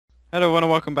Hello everyone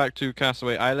and welcome back to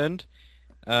Castaway Island.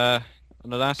 On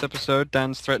the last episode,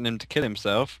 Dan's threatening him to kill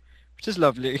himself, which is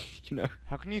lovely, you know.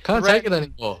 How can you Can't take it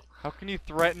threaten? anymore. How can you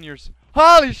threaten your?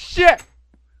 Holy shit!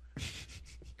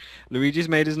 Luigi's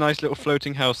made his nice little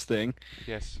floating house thing.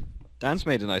 Yes. Dan's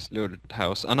made a nice little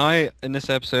house, and in this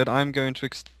episode, I'm going to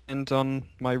extend on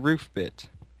my roof bit.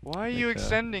 Why are you Like,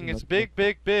 extending? It's another- big,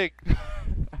 big, big.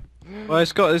 Well,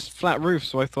 it's got this flat roof,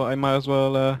 so I thought I might as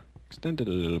well extend it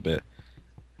a little bit.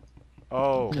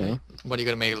 Oh. Yeah. What are you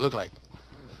gonna make it look like?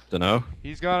 Dunno.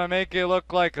 He's gonna make it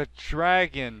look like a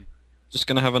dragon. Just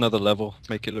gonna have another level,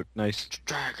 make it look nice.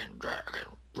 Dragon.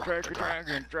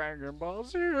 Dragon Ball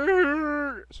Z.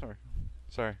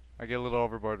 Sorry. I get a little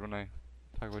overboard when I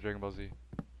talk about Dragon Ball Z.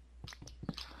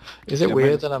 Is it Yeah,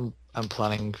 weird that I'm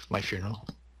planning my funeral?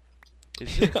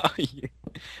 Is it?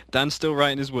 Dan's still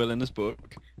writing his will in his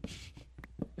book.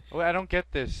 Oh, I don't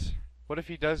get this. What if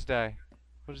he does die?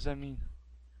 What does that mean?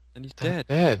 And he's dead.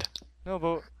 Dead. No,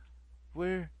 but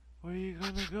where are you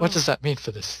gonna go? What does that mean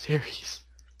for the series?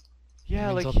 Yeah,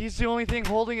 means like I'll- he's the only thing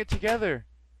holding it together.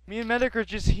 Me and Medic are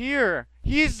just here.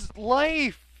 He's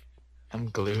life. I'm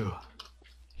glue.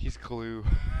 He's Clue.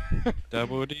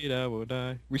 Double D, double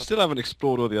die. We still haven't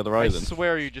explored all the other I islands.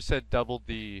 swear you just said double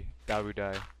D. Dabu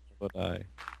die. Double die.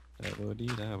 Double D,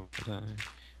 double die.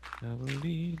 Double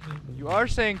D, double You die. are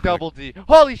saying double D.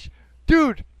 Holy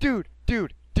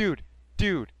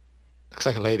dude. Looks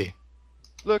like a lady.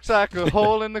 Looks like a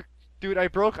hole in the. Dude, I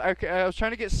was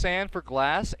trying to get sand for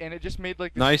glass, and it just made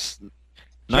like this.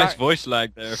 Nice voice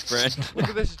lag there, friend. Look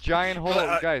at this giant hole,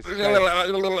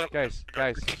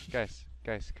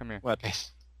 guys, come here. What?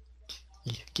 Nice.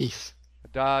 Geese.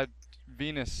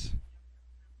 Venus,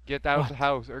 get out of the What?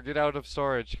 house or get out of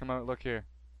storage. Come out, look here.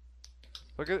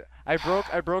 Look at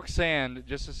I broke sand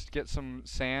just to get some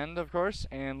sand, of course,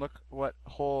 and look what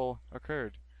hole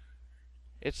occurred.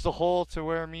 It's the hole to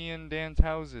where me and Dan's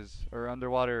houses are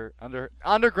underground.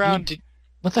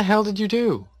 What the hell did you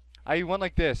do? I went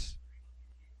like this.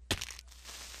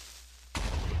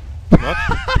 What?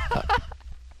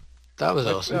 That was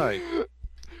Like, awesome. right.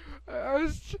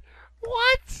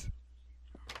 What?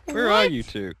 Where are you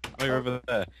two? Oh, you're over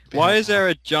there. Why is there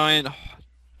a giant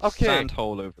Okay. sand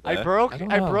hole over there? I broke I don't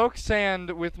know. broke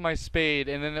sand with my spade,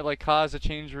 and then it like caused a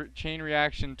chain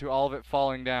reaction to all of it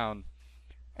falling down.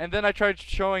 And then I tried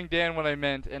showing Dan what I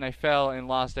meant, and I fell and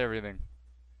lost everything.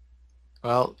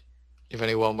 Well, you've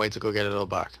only one way to go get it all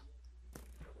back.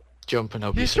 Jump and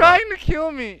hope you He's survive. trying to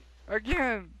kill me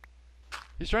again.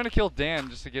 He's trying to kill Dan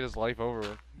just to get his life over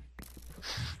with.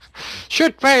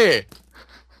 Shoot me!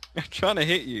 I'm trying to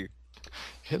hit you.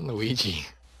 Hitting Luigi.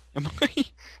 Am I?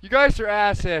 You guys are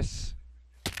asses.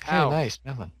 Hey, Ow. nice,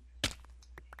 melon.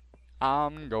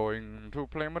 I'm going to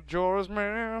play Majora's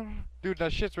Mask. Dude,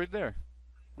 that shit's right there.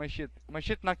 My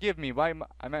shit not give me. Why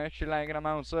I'm actually lagging on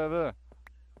my own server.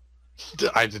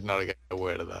 I did not get a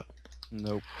word of that.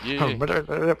 Nope. Yeah.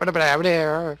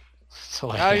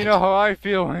 So Now you know how I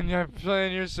feel when you're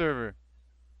playing your server.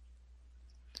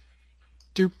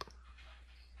 Doop.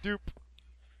 Doop.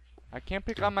 I can't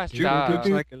pick on my You stuff. looks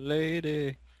like a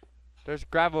lady. There's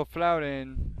gravel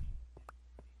floating.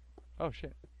 Oh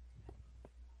shit.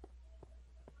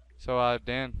 So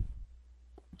Dan,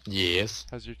 Yes.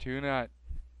 how's your tuna?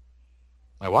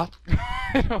 My what?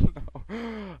 I don't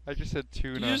know. I just said Did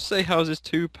tuna. you just say how's his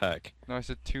 2-pack? No, I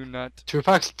said two-nut.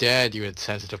 Tupac's dead, you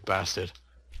insensitive bastard.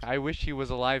 I wish he was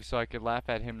alive so I could laugh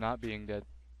at him not being dead.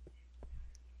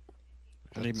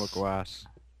 I need more glass.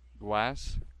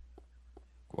 Glass?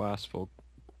 Glass for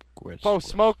quits. Oh,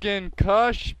 smoking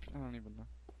kush! I don't even know.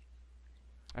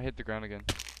 I hit the ground again.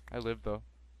 I live though.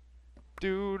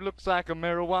 Dude looks like a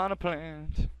marijuana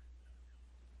plant.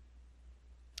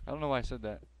 I don't know why I said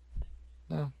that.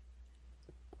 No.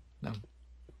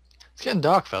 It's getting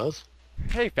dark, fellas.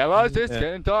 Hey fellas, it's Yeah.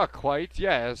 getting dark quite,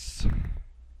 yes.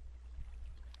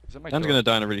 Is that my Dan's door? gonna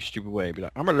die in a really stupid way. Be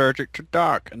like, I'm allergic to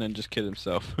dark, and then just kill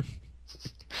himself.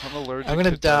 I'm allergic I'm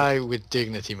gonna to dark. die with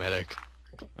dignity, medic.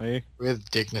 Are you? With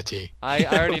dignity. I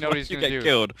already know what he's You gonna get do.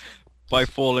 killed by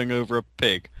falling over a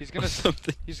pig. He's Or gonna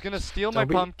something. he's gonna steal my Don't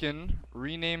be- pumpkin,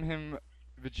 rename him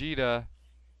Vegeta,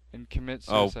 and commit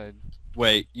Oh. suicide.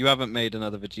 Wait, you haven't made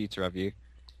another Vegeta, have you?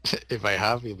 If I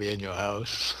have, he'll be in your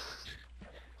house.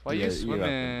 Why Yeah, you you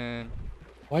swimming?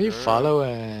 Why are you Sure.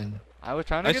 following? I was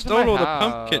trying to I get stole to my all the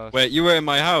house. pumpkin. Wait, you were in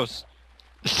my house.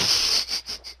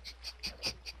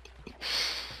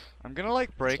 I'm gonna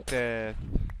like break the.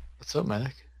 What's up,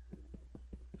 medic?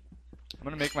 I'm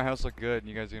gonna make my house look good, and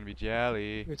you guys are gonna be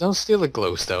jelly. Don't steal the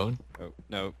glowstone. Oh,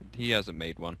 no, he hasn't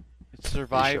made one. It's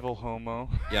survival, homo.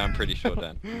 Yeah, I'm pretty sure,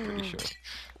 Dan. I'm pretty sure.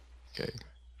 Okay.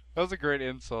 That was a great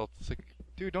insult. It's like,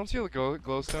 Dude, don't steal the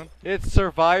glowstone. It's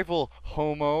survival,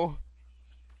 homo.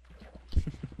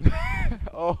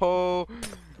 Oh,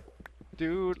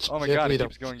 dude. Oh my god, it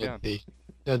keeps going down.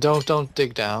 No, don't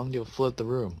dig down. You'll flood the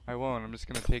room. I won't. I'm just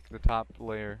gonna take the top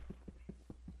layer.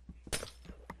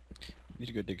 Need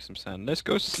to go dig some sand. Let's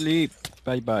go sleep.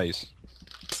 Bye byes.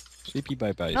 Sleepy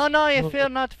bye byes. No, you feel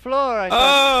not floor.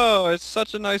 Oh, it's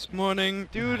such a nice morning.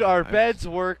 Dude, our beds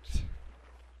worked.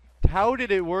 How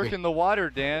did it work in the water,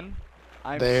 Dan?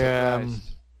 I'm surprised.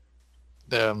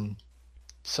 They're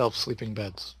self-sleeping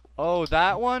beds. Oh,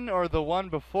 that one or the one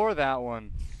before that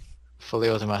one? Fully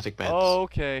automatic beds. Oh,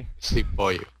 okay. Sleep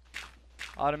for you.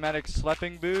 Automatic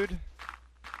sleeping boot.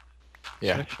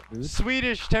 Yeah.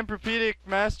 Swedish Tempur-Pedic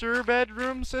master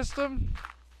bedroom system.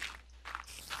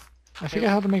 I forget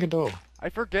how to make a door. I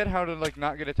forget how to like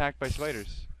not get attacked by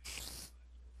spiders.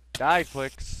 Die,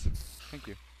 Flix. Thank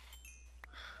you.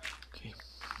 Okay.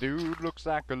 Dude looks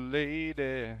like a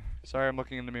lady. Sorry, I'm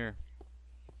looking in the mirror.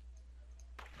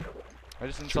 I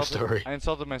just insulted. I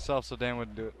insulted myself, so Dan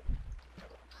wouldn't do it.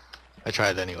 I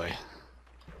tried anyway.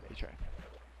 He tried.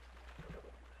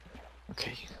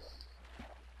 Okay.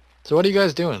 So what are you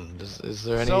guys doing? Is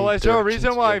there any? So is there a directions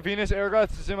reason why here? Venus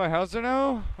Airgots is in my house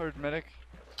now, or medic?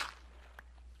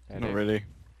 Not really.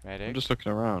 Medic. I'm just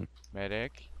looking around.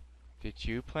 Medic. Did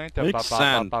you plant a Make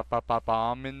sand.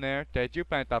 bomb in there? Did you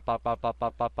plant a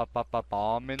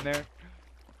bomb in there?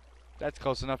 That's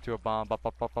close enough to a bomb. Bomb.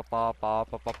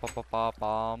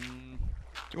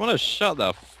 Do you want to shut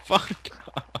the fuck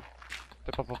up?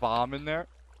 The bomb in there.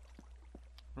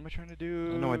 What am I trying to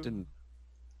do? No, I didn't.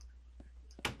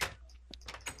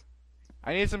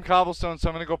 I need some cobblestone, so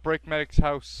I'm gonna go break Medic's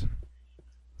house.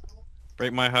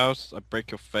 Break my house, I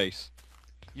break your face.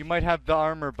 You might have the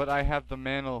armor, but I have the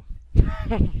mantle.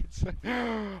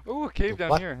 Ooh, a cave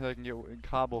down here that I can get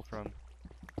cobble from.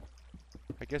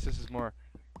 I guess this is more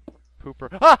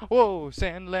pooper. Ah! Whoa!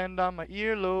 Sand land on my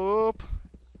earlobe.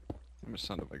 How much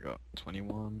sand have I got?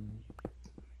 21.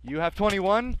 You have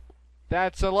 21?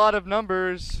 That's a lot of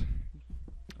numbers.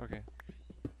 Okay.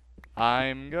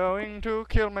 I'm going to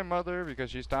kill my mother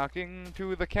because she's talking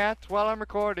to the cat while I'm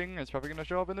recording. It's probably gonna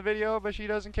show up in the video, but she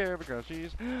doesn't care because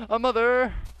she's a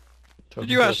mother. Did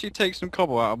you actually take some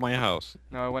cobble out of my house?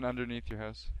 No, I went underneath your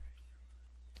house.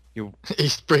 You.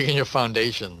 He's breaking your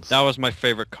foundations. That was my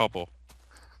favorite cobble.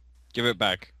 Give it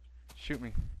back. Shoot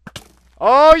me.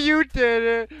 Oh, you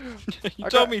did it! You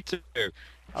told me to.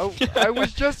 I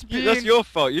was just being... That's your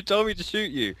fault. You told me to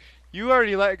shoot you. You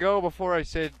already let go before I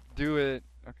said do it.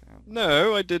 Okay.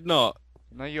 No, I did not.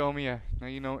 Now you owe me a. Now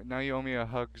you owe me a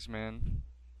hugs, man.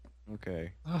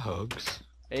 Okay. Hugs.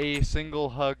 A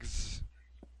single hugs.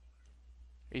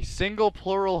 A single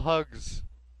plural hugs.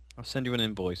 I'll send you an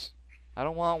invoice. I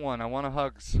don't want one. I want a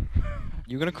hugs.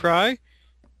 You gonna cry?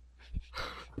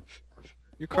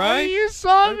 You cry? Oh, you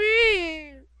saw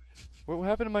me! What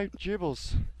happened to my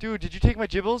gibbles? Dude, did you take my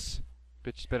gibbles?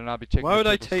 Bitch better not be taking Why my would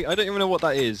I gibbles. take? I don't even know what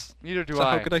that is. Neither do So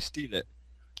I. how could I steal it?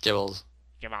 Gibbles.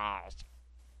 Gibbles.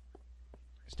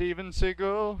 Steven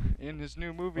Seagal in his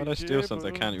new movie. Why would I steal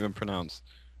something I can't even pronounce?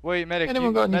 Wait, medic.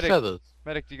 Anyone got any feathers?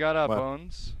 Medic, you got What?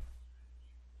 bones?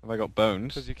 Have I got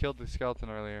bones? Because you killed the skeleton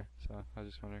earlier, so I was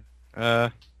just wondering.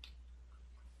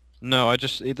 No,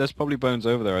 there's probably bones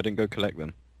over there. I didn't go collect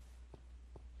them.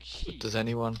 Does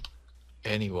anyone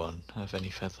have any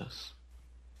feathers?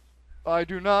 I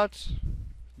do not,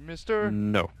 Mr.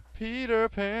 No. Peter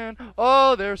Pan.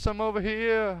 Oh, there's some over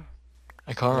here.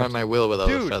 I can't ride my wheel without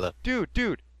a feather. Dude.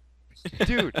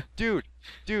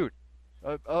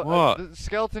 What? The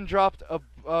skeleton dropped a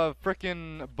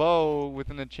frickin' bow with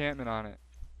an enchantment on it.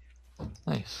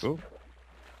 Nice. Cool.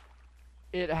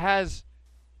 It has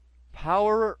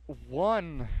power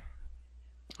 1.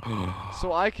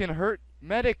 So I can hurt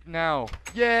medic now.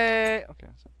 Yay! Okay.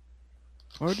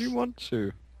 Why do you want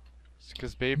to? It's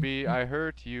 'cause baby, I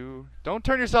hurt you. Don't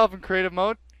turn yourself in creative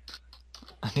mode.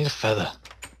 I need a feather.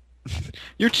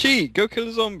 You cheat! Go kill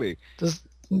a zombie! They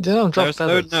don't drop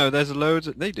feathers. No, there's loads.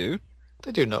 They do.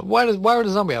 They do not. Why would a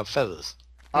zombie have feathers?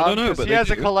 I don't know, 'cause but he they has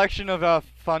a do. collection of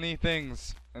funny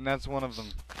things, and that's one of them.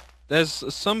 There's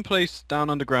some place down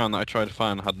underground that I tried to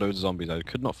find that had loads of zombies. I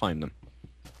could not find them.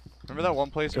 Remember that one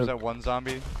place where there was that one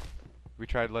zombie we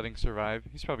tried letting survive?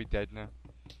 He's probably dead now.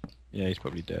 Yeah, he's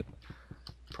probably dead.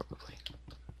 Probably.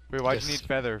 Wait, why'd Yes. you need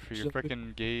feather for your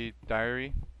frickin' gay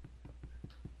diary?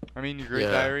 I mean, your great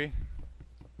Yeah. diary?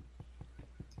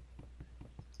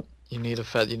 You need a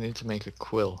feather. You need to make a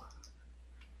quill.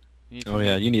 You need Oh to-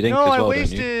 yeah, you need ink No, as I well, don't you?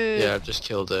 wasted Yeah, I've just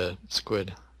killed a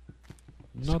squid.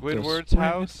 Not the Squidward's squid.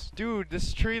 house. Dude,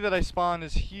 this tree that I spawned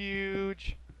is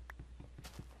huge.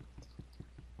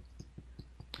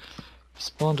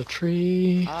 Spawned a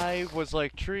tree. I was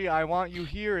like, Tree, I want you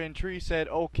here, and Tree said,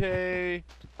 okay.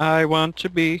 I want to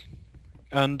be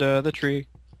under the tree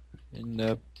in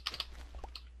the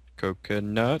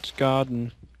coconut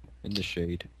garden in the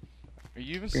shade. Are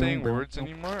you even saying words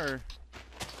anymore? Or...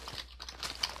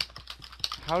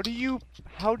 How do you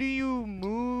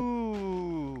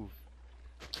move?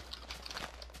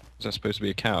 Is that supposed to be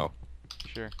a cow?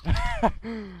 Sure.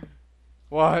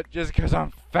 What? Just 'cause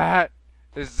I'm fat?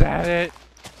 Is that it?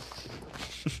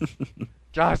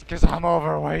 Just 'cause I'm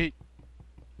overweight?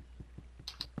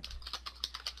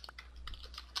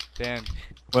 Dan.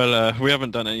 Well, we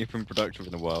haven't done anything productive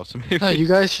in a while, so maybe... No, you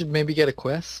guys should maybe get a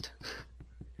quest.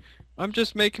 I'm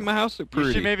just making my house look pretty.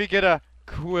 You should maybe get a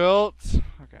quilt.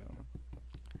 Okay.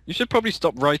 You should probably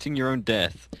stop writing your own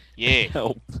death. Yeah.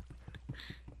 Help.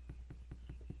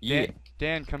 Yeah.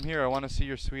 Dan, come here. I want to see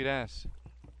your sweet ass.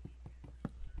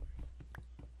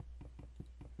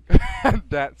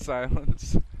 That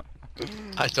silence.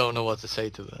 I don't know what to say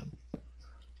to them.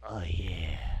 Oh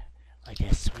yeah, like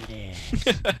that sweet ass.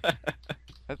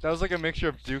 That was like a mixture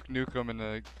of Duke Nukem and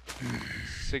a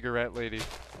cigarette lady.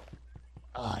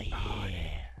 Oh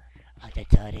yeah, like that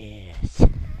tight ass.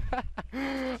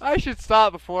 I should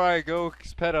stop before I go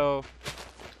pedo.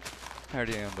 I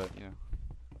already am, but you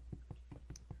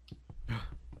know.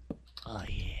 Oh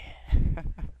yeah,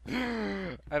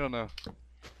 I don't know.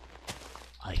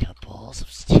 I got balls of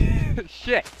steel.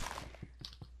 Shit!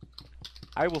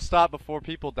 I will stop before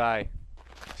people die.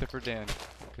 Except for Dan.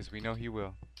 Because we know he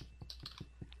will.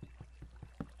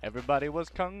 Everybody was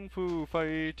kung fu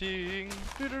fighting.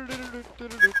 So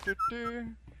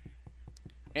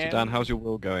Dan, how's your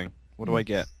will going? What do I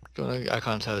get? I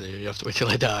can't tell you. You have to wait till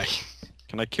I die.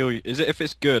 Can I kill you? Is it if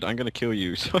it's good, I'm gonna kill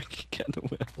you so I can get the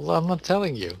will. Well, I'm not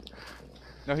telling you.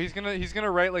 No, he's gonna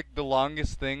write like the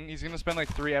longest thing. He's gonna spend like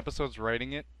 3 episodes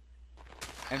writing it.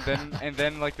 And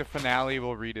then like the finale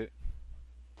will read it.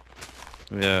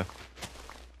 Yeah.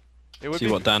 It would See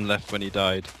be what Dan left when he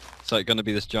died. It's like gonna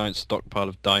be this giant stockpile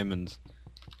of diamonds.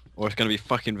 Or it's gonna be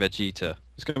fucking Vegeta.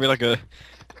 It's gonna be like a...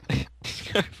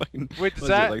 fucking, Wait, what is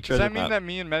it, like does that treasure mean map? that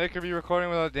me and Medic could be recording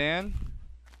without Dan?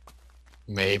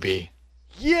 Maybe.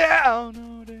 Yeah! Oh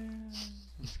no, Dan.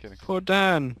 I'm just kidding. Poor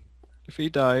Dan. If he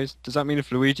dies, does that mean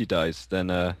if Luigi dies,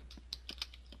 then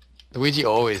Luigi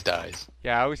always dies.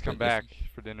 Yeah, I always come But if- back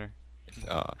for dinner.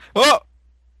 Oh!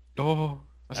 Oh!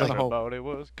 I saw the hole. Everybody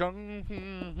was kung.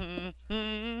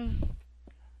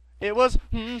 It was.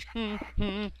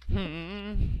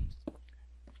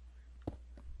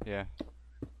 Yeah.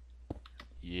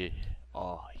 Yeah.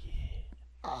 Oh yeah,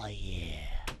 oh yeah.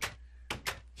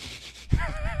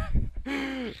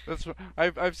 That's what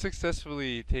I've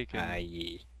successfully taken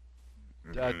yeah.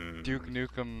 Duke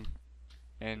Nukem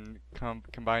and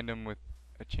combined them with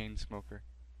a chain smoker.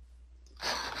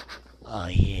 Oh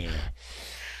yeah.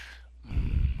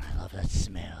 I love that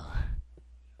smell.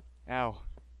 Ow.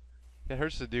 That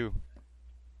hurts to do.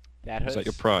 That hurts. Was that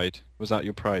your pride? Was that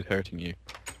your pride hurting you?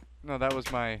 No, that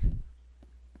was my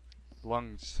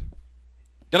lungs.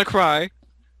 Gonna cry!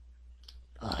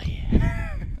 Oh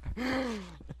yeah.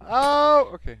 Oh,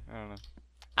 okay. I don't know.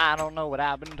 I don't know what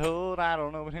I've been told. I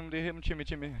don't know what him to him chimmy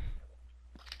chimmy.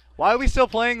 Why are we still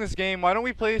playing this game? Why don't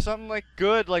we play something like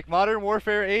good, like Modern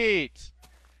Warfare 8?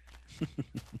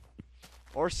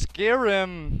 Or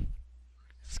Skyrim.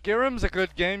 Skyrim's a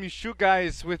good game. You shoot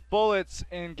guys with bullets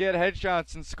and get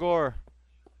headshots and score.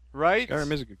 Right?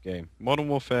 Skyrim is a good game. Modern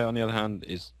Warfare, on the other hand,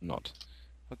 is not.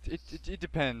 But it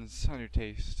depends on your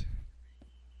taste.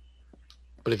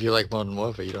 But if you like Modern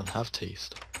Warfare, you don't have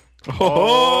taste.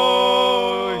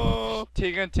 Oh!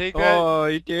 You gonna take that? Oh,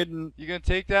 he didn't. You gonna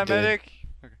take that, Did. Medic?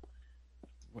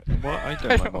 What? I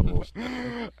don't like Modern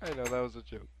Warfare. I know, that was a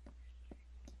joke.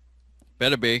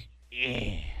 Better be.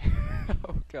 Yeah.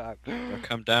 Oh god. I'll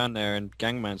come down there and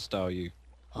gangman style you.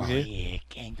 Oh hear? yeah,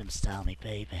 Gangnam Style me,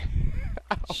 baby.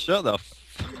 Shut the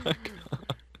fuck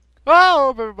up. Oh,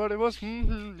 everybody was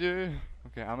yeah.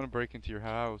 Okay, I'm gonna break into your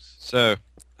house. So,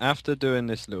 after doing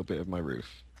this little bit of my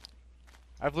roof,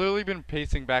 I've literally been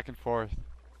pacing back and forth.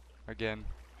 Again.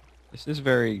 this is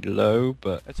very low,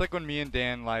 but It's like when me and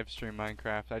Dan live stream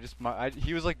Minecraft.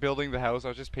 He was like building the house. I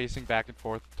was just pacing back and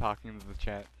forth, talking to the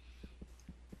chat.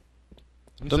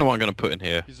 I don't know what I'm gonna put in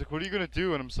here. He's like, "What are you gonna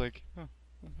do?" And I'm just like, "Oh,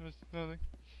 nothing."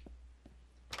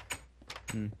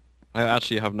 I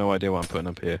actually have no idea what I'm putting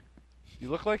up here. You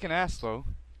look like an ass, though.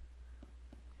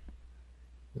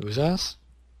 Who's ass?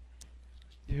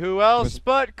 Who else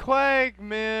but Quag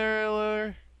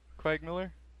Miller? Quag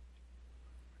Miller?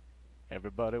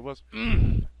 Everybody was.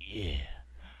 Yeah.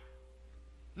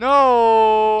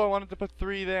 No, I wanted to put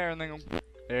 3 there and then go.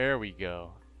 There we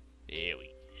go. There we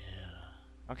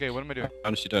go. Okay, what am I doing? I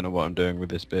honestly don't know what I'm doing with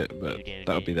this bit, but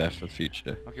that'll be there for the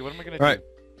future. Okay, what am I gonna Right. do?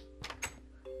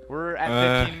 We're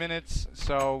at 15 minutes,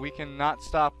 so we can not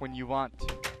stop when you want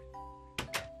to.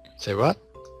 Say what?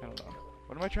 I don't know.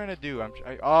 What am I trying to do?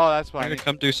 Oh, that's why. I'm gonna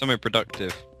come do something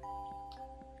productive.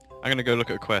 I'm gonna go look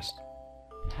at a quest.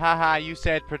 Haha, you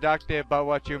said productive, but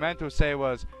what you meant to say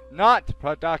was not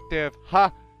productive.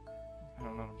 Ha! I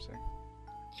don't know what I'm saying.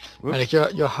 Whoops.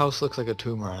 Like your house looks like a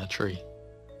tumor on a tree.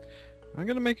 I'm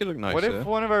gonna make it look nicer. What if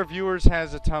one of our viewers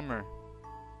has a tumor?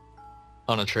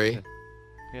 On a tree?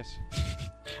 Yes.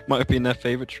 Might have been their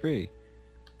favorite tree.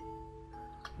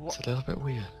 It's a little bit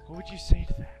weird. What would you say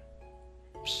to that?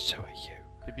 So are you.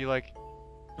 They'd be like,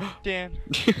 Dan,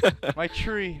 my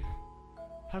tree.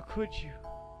 How could you?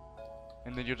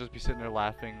 And then you'll just be sitting there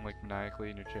laughing like maniacally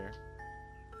in your chair.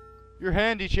 Your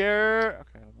handy chair. Okay.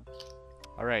 I don't know.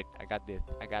 All right, I got this.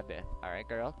 I got this. All right,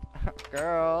 girl.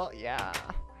 Girl, yeah.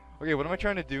 Okay, what am I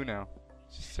trying to do now?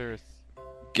 Just serious.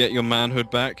 Get your manhood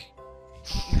back.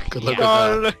 Good luck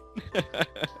Oh, with look.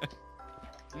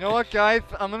 You know what, guys?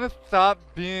 I'm gonna stop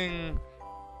being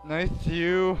nice to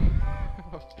you.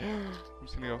 I'm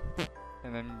just gonna go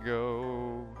and then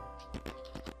go.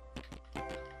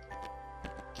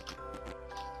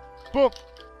 Boom.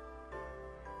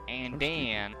 And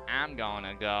then I'm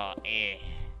gonna go.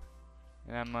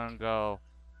 And I'm gonna go.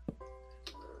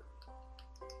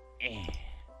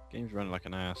 Game's running like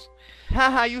an ass.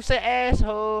 Haha, you say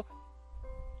asshole.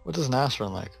 What does an ass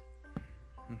run like?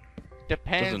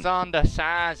 Depends Doesn't- on the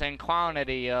size and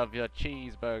quantity of your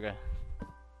cheeseburger.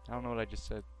 I don't know what I just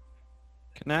said.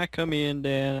 Can I come in,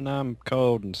 Dan? I'm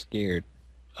cold and scared.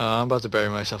 I'm about to bury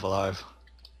myself alive.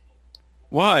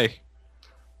 Why?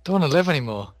 Don't want to live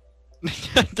anymore.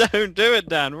 Don't do it,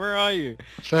 Dan. Where are you?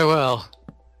 Farewell.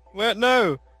 Where?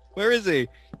 No. Where is he?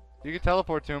 You can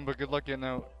teleport to him, but good luck getting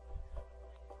out.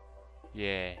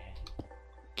 Yeah.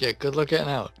 Yeah, good luck getting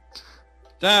out.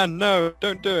 Dan, no.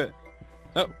 Don't do it.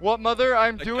 What, mother?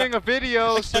 I'm I doing can't- a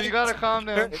video, I so you can't gotta calm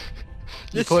down. You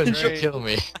This couldn't is great. kill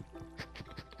me.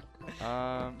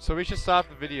 So we should stop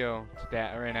the video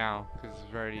right now, because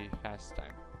it's already past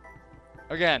time.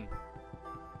 Again.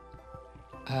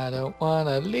 I don't want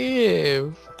to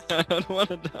live. I don't want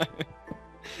to die.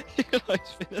 You like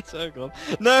spin a circle.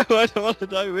 No, I don't want to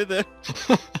die with it.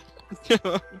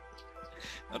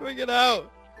 How do I get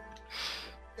out?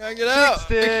 Can't get out.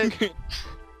 Fixed it.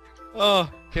 Oh,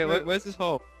 Okay, where's this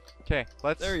hole? Okay,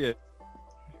 let's. There you.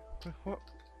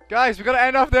 Guys, we gotta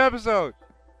end off the episode.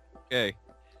 Okay.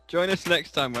 Join us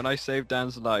next time when I save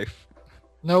Dan's life.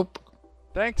 Nope.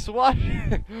 Thanks for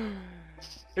watching.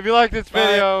 If you like this Bye,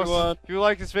 video,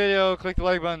 everyone. click the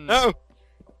like button. No.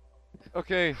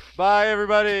 Okay, bye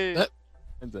everybody.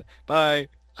 Bye.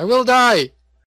 I will die.